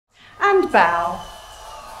bell.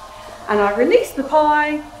 And I release the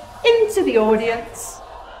pie into the audience.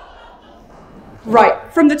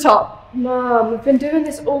 Right, from the top. Mum, we've been doing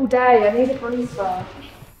this all day. I need a breather.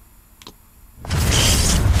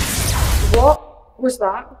 What was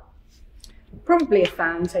that? Probably a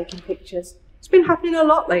fan taking pictures. It's been happening a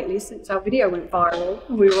lot lately since our video went viral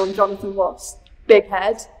and we were on Jonathan Ross. Big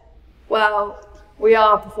head. Well, we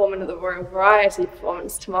are performing at the Royal Variety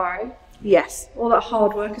performance tomorrow. Yes, all that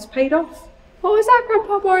hard work has paid off. What was that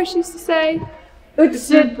Grandpa Boris used to say?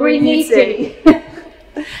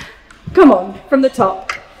 Come on, from the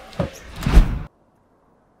top.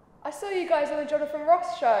 I saw you guys on the Jonathan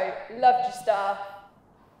Ross show. Loved your stuff.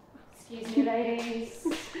 Excuse me, ladies.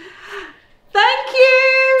 Thank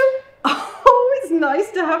you! Oh, it's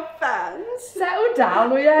nice to have fans. Settle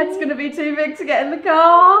down or your head's going to be too big to get in the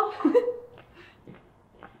car.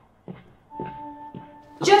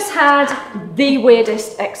 Just had the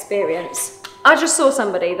weirdest experience. I just saw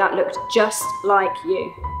somebody that looked just like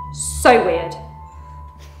you. So weird.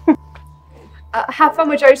 Have fun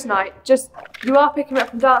with Joe tonight. You are picking me up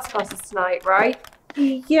from dance classes tonight, right?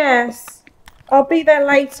 Yes. I'll be there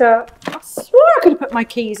later. I swore I could have put my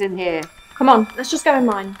keys in here. Come on, let's just go in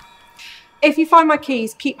mine. If you find my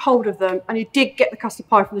keys, keep hold of them. And you did get the custard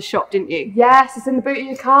pie from the shop, didn't you? Yes, it's in the boot of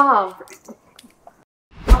your car.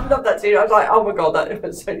 I love that too. I was like, oh my god,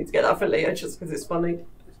 I so need to get that for Leah just because it's funny.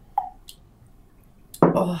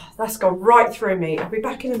 Oh, that's gone right through me. I'll be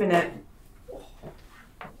back in a minute.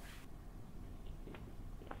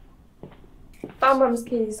 Found Mum's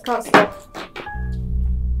keys, can't stop.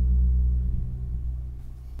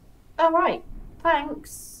 All right,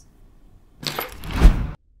 thanks.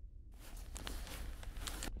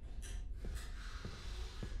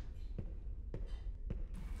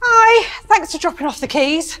 Hi, thanks for dropping off the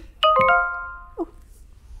keys. Oh.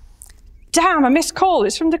 Damn, a missed call.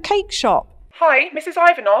 It's from the cake shop. Hi, Mrs.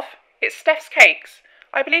 Ivanov. It's Steph's Cakes.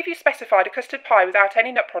 I believe you specified a custard pie without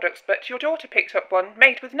any nut products, but your daughter picked up one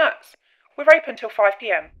made with nuts. We're open till 5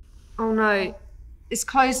 p.m. Oh no, it's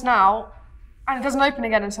closed now, and it doesn't open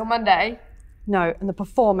again until Monday. No, and the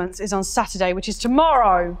performance is on Saturday, which is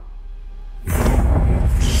tomorrow.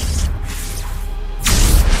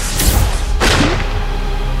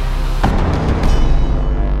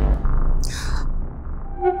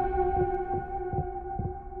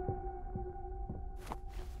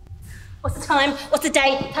 What's the time? What's the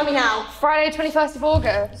date? Tell me now. Friday, 21st of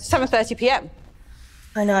August. 7:30 p.m.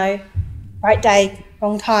 I know. Right day,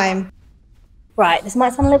 wrong time. Right, this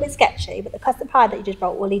might sound a little bit sketchy, but the custard pie that you just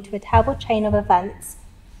brought will lead to a terrible chain of events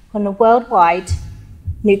on a worldwide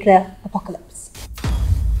nuclear apocalypse.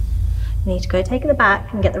 You need to go take it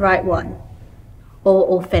back and get the right one, or we're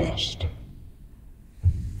all finished.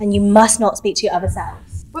 And you must not speak to your other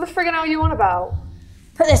selves. What the friggin' hell are you on about?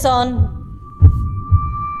 Put this on.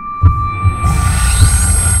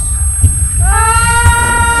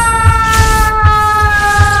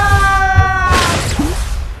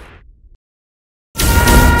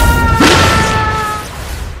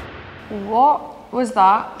 What was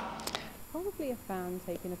that? Probably a fan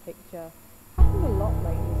taking a picture. Happened a lot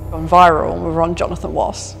lately. Gone viral and we were on Jonathan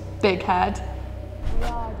Ross. Big head.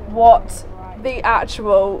 What the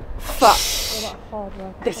actual fuck?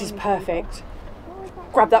 This is perfect.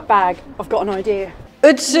 Grab that bag. I've got an idea.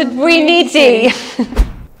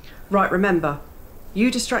 Right, remember, you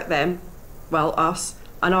distract them, well, us,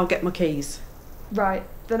 and I'll get my keys. Right,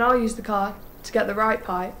 then I'll use the car to get the right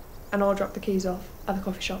pie, and I'll drop the keys off at the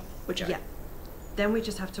coffee shop with Joe. Yeah. Then we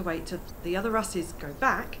just have to wait till the other Russes go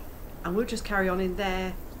back, and we'll just carry on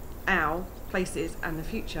in our places, and the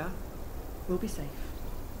future will be safe.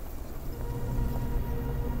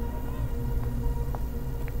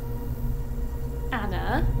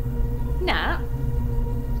 Anna? Nat?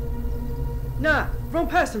 Nah, wrong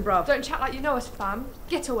person, bruv. Don't chat like you know us, fam.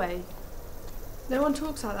 Get away. No one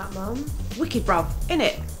talks like that, Mum. Wicked, bruv,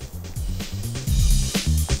 innit?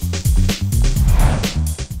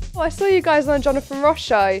 Oh, I saw you guys on the Jonathan Ross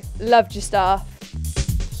show. Loved your stuff.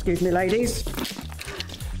 Excuse me, ladies.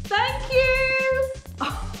 Thank you!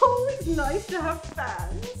 Oh, it's nice to have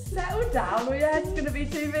fans. Settle down or your head's going to be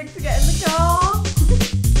too big to get in the car.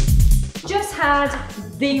 Just had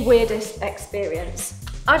the weirdest experience.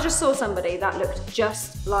 I just saw somebody that looked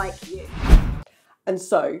just like you. And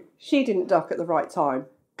so, she didn't duck at the right time.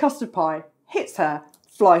 Custard pie hits her,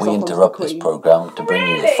 flies off We onto the interrupt this Queen. programme to bring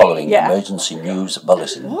you the following emergency news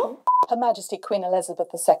bulletin. Her Majesty Queen Elizabeth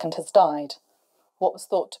II has died. What was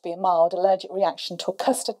thought to be a mild allergic reaction to a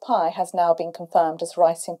custard pie has now been confirmed as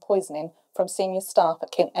ricin poisoning from senior staff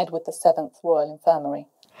at King Edward VII Royal Infirmary.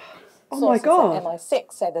 Oh my Sources God. at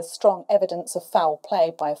MI6 say there's strong evidence of foul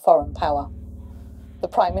play by a foreign power. The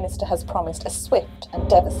Prime Minister has promised a swift and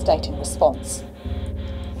devastating response.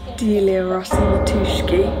 Delia Rossi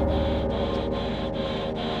Matushki.